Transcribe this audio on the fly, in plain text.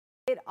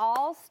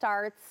all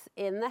starts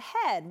in the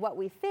head, what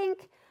we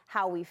think,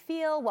 how we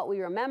feel, what we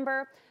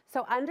remember.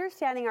 So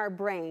understanding our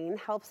brain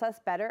helps us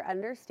better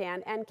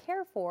understand and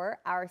care for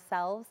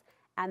ourselves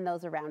and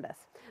those around us.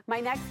 My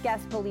next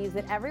guest believes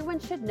that everyone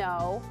should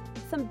know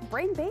some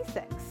brain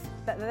basics,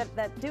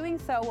 that doing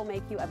so will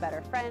make you a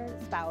better friend,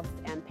 spouse,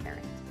 and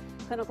parent.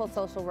 Clinical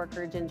social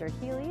worker Ginger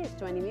Healy is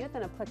joining me with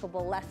an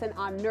applicable lesson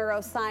on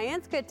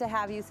neuroscience. Good to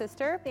have you,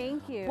 sister.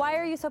 Thank you. Why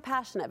are you so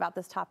passionate about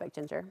this topic,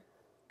 Ginger?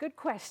 Good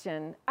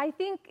question. I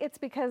think it's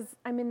because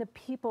I'm in the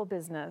people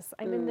business.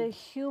 I'm in the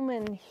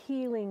human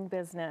healing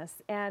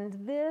business. And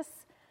this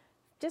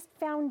just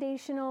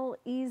foundational,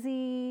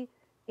 easy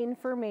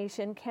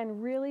information can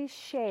really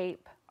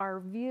shape our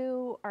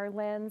view, our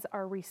lens,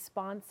 our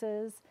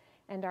responses,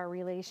 and our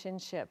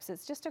relationships.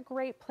 It's just a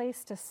great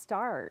place to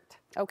start.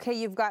 Okay,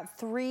 you've got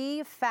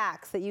 3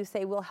 facts that you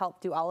say will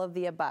help do all of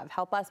the above.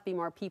 Help us be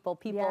more people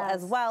Yes.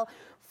 as well.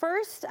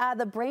 First,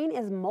 the brain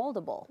is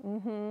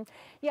moldable.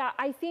 Yeah,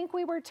 I think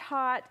we were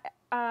taught,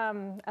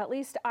 at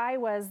least I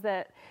was,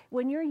 that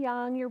when you're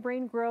young, your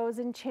brain grows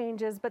and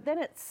changes, but then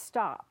it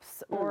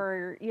stops.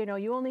 Or,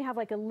 you only have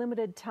like a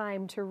limited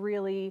time to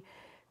really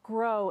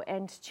grow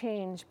and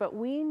change. But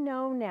we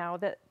know now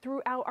that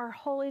throughout our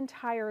whole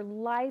entire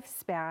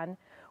lifespan,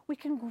 we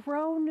can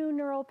grow new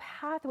neural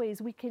pathways,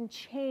 we can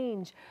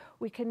change,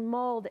 we can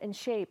mold and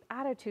shape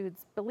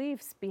attitudes,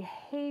 beliefs,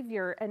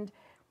 behavior, and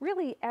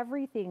really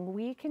everything.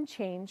 We can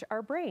change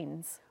our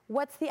brains.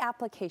 What's the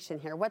application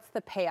here? What's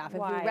the payoff?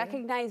 Why? If we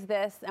recognize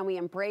this and we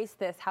embrace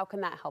this, how can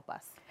that help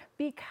us?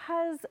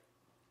 Because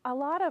a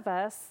lot of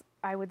us,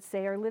 I would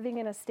say, are living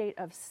in a state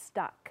of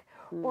stuck,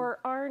 or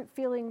aren't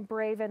feeling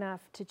brave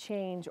enough to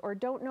change, or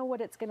don't know what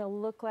it's going to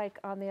look like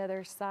on the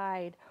other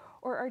side,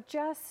 or are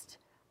just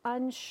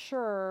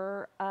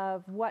unsure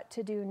of what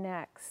to do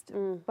next.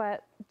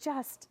 But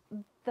just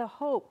the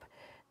hope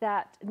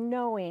that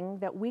knowing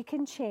that we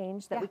can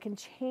change, that we can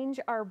change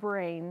our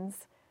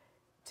brains,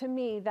 to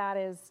me,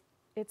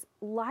 it's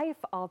life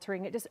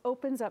altering. It just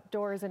opens up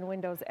doors and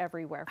windows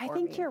everywhere for me. I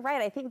think you're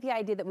right. I think the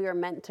idea that we were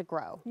meant to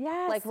grow.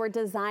 Yes. Like we're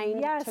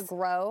designed to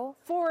grow.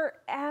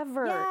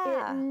 Forever.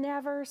 Yeah. It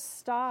never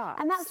stops.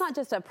 And that's not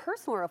just a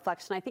personal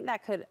reflection. I think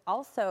that could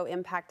also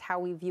impact how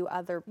we view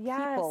other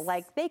people.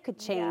 Like they could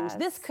change.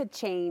 This could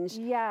change.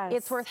 Yes.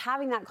 It's worth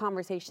having that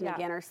conversation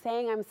again, or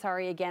saying I'm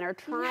sorry again, or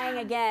trying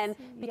again,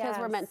 because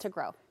we're meant to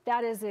grow.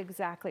 That is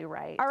exactly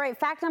right. All right,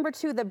 fact number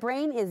 2, the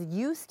brain is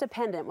use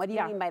dependent. What do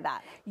you mean by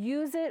that?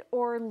 Use it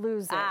or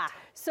lose it.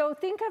 So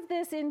think of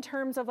this in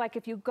terms of like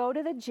if you go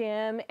to the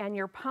gym and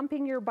you're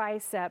pumping your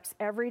biceps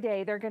every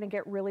day, they're going to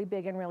get really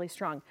big and really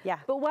strong. Yeah.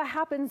 But what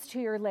happens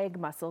to your leg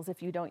muscles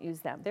if you don't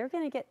use them? They're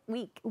going to get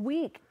weak.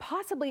 Weak,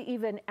 possibly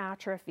even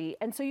atrophy.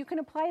 And so you can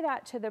apply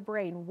that to the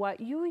brain. What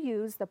you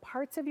use, the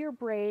parts of your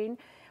brain,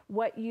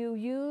 what you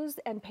use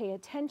and pay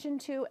attention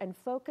to and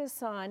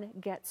focus on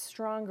gets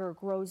stronger,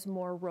 grows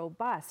more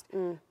robust.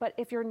 But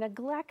if you're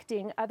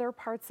neglecting other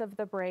parts of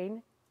the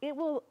brain, it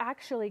will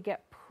actually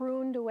get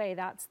pruned away.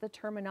 That's the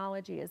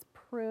terminology, is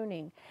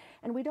pruning.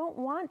 And we don't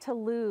want to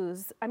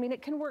lose. I mean,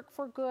 it can work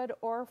for good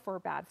or for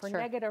bad, for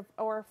negative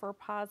or for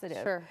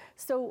positive.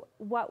 So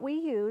what we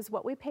use,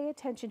 what we pay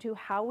attention to,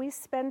 how we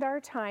spend our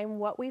time,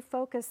 what we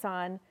focus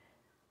on,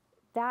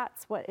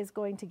 that's what is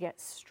going to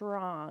get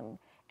strong.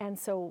 And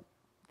so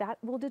that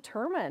will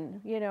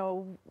determine,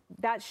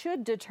 that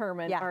should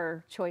determine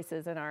our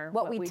choices and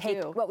what we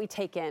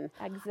take in.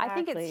 Exactly. I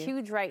think it's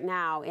huge right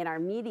now in our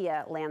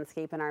media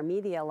landscape and our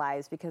media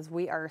lives because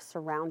we are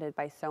surrounded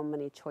by so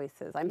many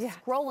choices. I'm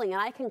scrolling and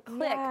I can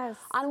click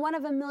on one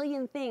of a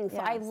million things. So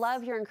I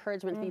love your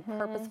encouragement to be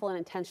purposeful and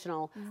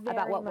intentional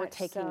about what we're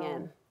taking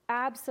in.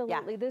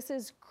 Absolutely. This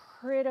is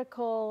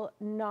critical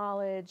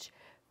knowledge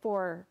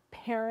for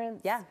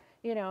parents,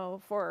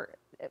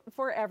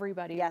 for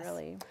everybody,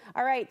 really.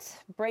 All right,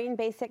 brain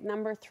basic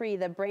number 3,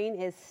 the brain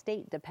is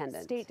state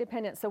dependent. State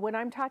dependent. So when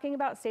I'm talking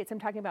about states, I'm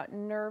talking about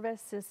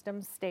nervous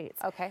system states.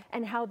 Okay.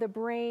 And how the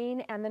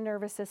brain and the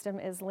nervous system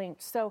is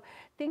linked. So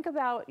think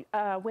about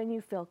when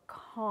you feel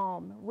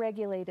calm,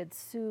 regulated,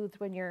 soothed,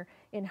 when you're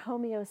in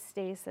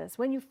homeostasis,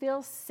 when you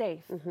feel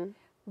safe.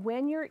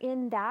 When you're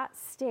in that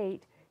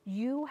state,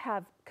 you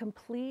have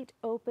complete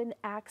open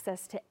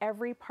access to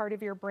every part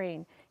of your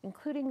brain,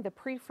 including the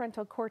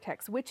prefrontal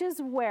cortex, which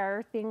is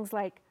where things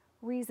like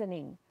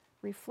reasoning,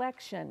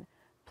 reflection,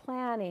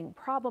 planning,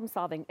 problem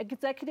solving,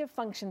 executive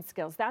function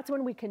skills, that's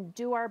when we can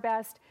do our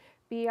best,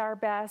 be our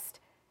best.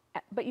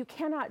 But you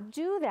cannot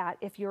do that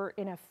if you're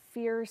in a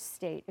fear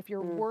state, if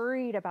you're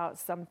worried about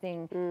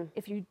something,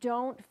 if you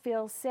don't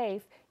feel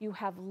safe, you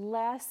have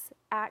less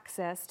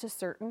access to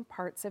certain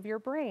parts of your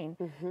brain.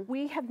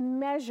 We have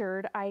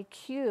measured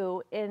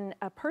IQ in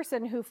a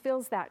person who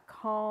feels that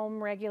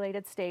calm,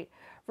 regulated state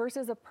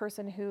versus a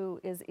person who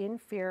is in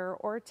fear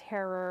or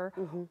terror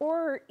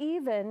or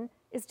even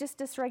is just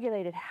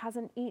dysregulated,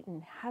 hasn't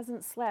eaten,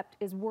 hasn't slept,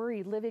 is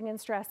worried, living in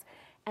stress.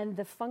 and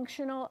the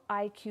functional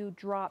IQ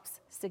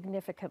drops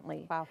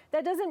significantly. Wow.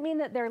 That doesn't mean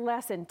that they're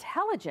less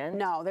intelligent.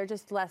 No, they're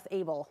just less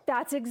able.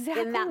 That's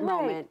exactly In that right.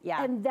 moment,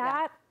 yeah. And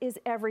that is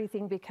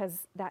everything,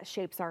 because that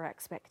shapes our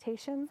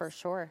expectations. For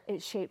sure.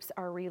 It shapes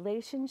our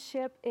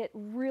relationship. It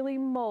really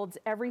molds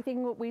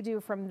everything that we do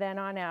from then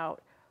on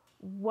out.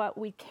 What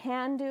we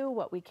can do,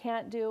 what we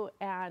can't do,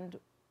 and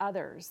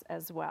others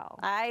as well.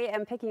 I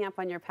am picking up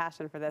on your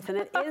passion for this, and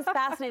it is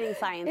fascinating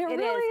science. It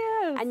really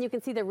is. And you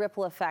can see the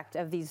ripple effect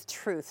of these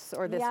truths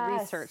or this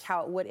research,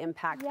 how it would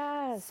impact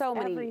so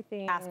many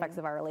everything. aspects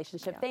of our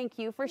relationship. Thank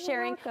you for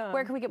sharing. welcome.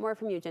 Where can we get more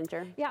from you,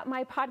 Ginger? Yeah,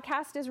 my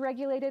podcast is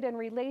Regulated and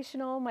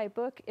Relational. My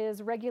book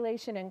is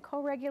Regulation and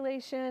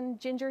Co-Regulation,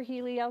 Ginger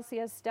Healy,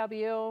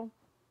 LCSW.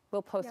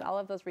 We'll post all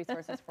of those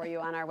resources for you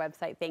on our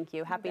website. Thank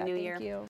you. Happy New Year. Thank you.